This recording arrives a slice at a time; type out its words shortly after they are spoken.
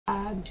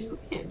had to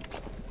in.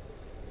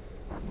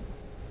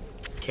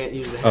 Can't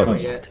use the hammer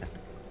yet.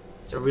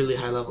 It's a really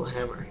high level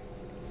hammer.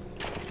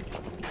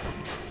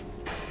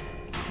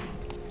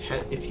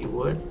 Pet if you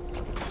would.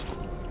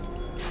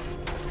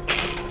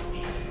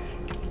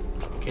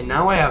 Okay,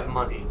 now I have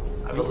money.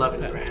 I have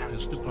 11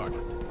 grand.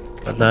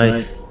 Oh,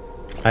 nice.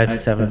 I have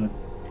 7.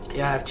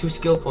 Yeah, I have 2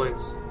 skill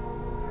points.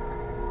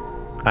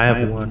 I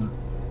have 1.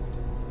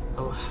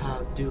 Oh,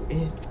 how do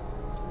it?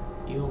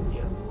 You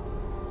will.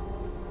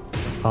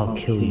 I'll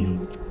kill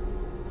you.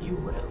 You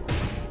will.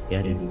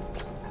 Yeah, dude.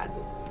 Had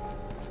to.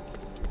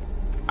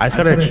 I just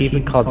got an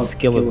achievement called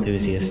Skill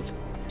Enthusiast.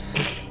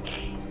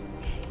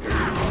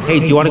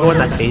 Hey, do you want to go in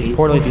that phase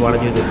portal or do you want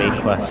to do the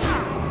main quest?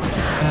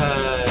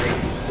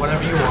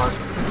 Whatever you want.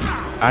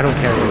 I don't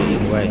care really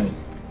either way.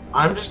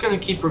 I'm just gonna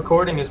keep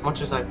recording as much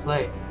as I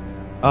play.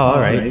 Oh,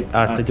 alright.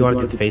 So do you want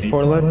to do the phase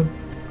portal then?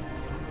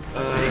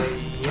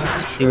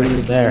 Yeah. See what's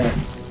in there.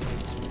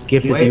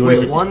 Give the viewers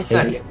wait, 1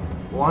 second.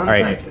 One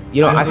second.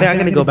 You know, I think I'm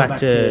gonna go back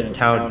to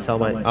town and sell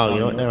my. Oh, you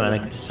know what? Never mind. I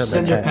can just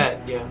send your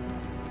pet. Yeah.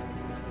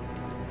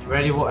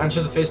 Ready? We'll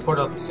enter the phase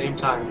portal at the same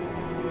time.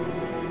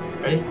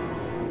 Ready?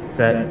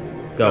 Set.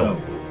 Go.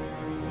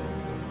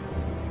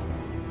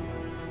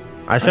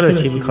 I just got an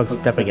achievement called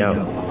Stepping Out.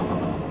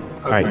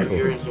 Okay, Alright, cool.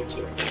 You're in here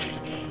too.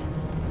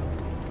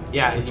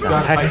 Yeah, you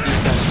gotta fight these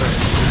guys first.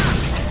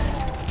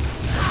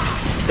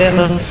 They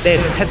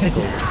have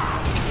tentacles.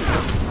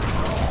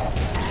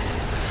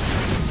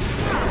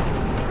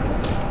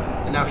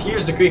 And now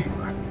here's the creepy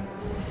part.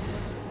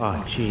 Oh,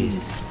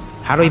 jeez.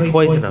 How do we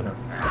poison them?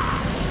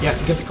 You have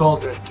to get the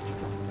cauldron.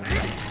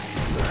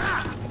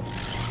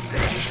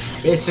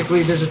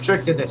 Basically, there's a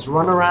trick to this.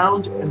 Run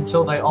around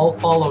until they all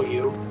follow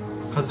you,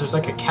 because there's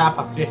like a cap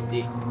of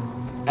 50.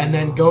 And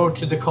then go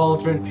to the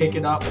cauldron, pick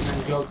it up, and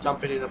then go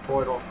dump it in a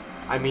portal.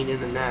 I mean,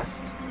 in a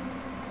nest.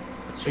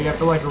 So you have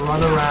to like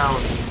run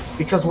around,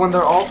 because when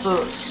they're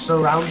also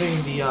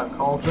surrounding the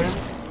cauldron,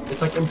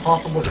 it's like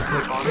impossible to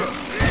click on it.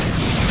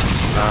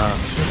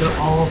 They're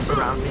all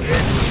surrounding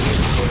it.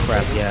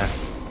 Crap, yeah.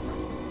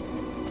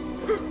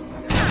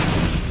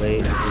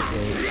 Wait.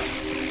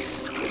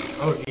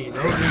 Oh jeez,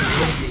 oh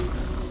jeez.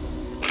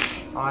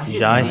 Oh, I hit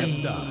Die? Z.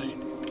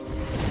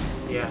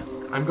 Yeah,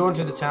 I'm going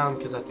to the town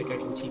because I think I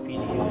can TP to you.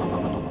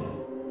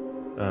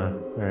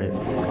 Alright.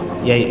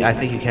 Yeah, I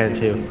think you can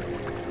too.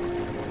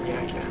 Yeah,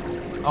 I can.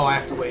 Oh, I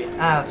have to wait.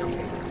 Ah, that's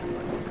okay.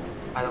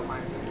 I don't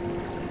mind.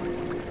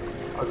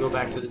 I'll go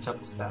back to the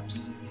temple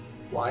steps.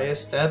 Why is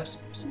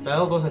steps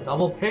spelled with a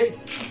double P?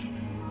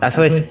 That's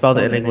how they spelled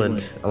it in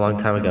England a long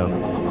time ago.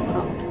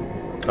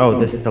 Oh,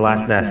 this is the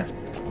last nest.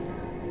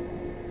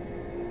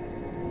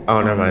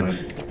 Oh, never mind.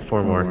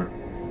 4 more.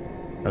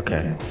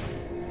 Okay.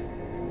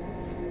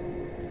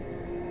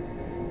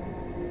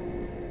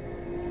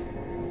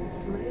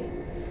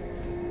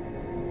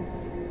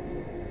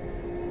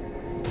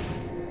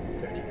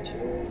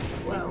 $32,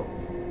 $12.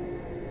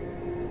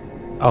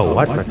 Oh,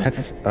 what? My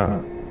pet's...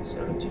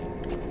 17.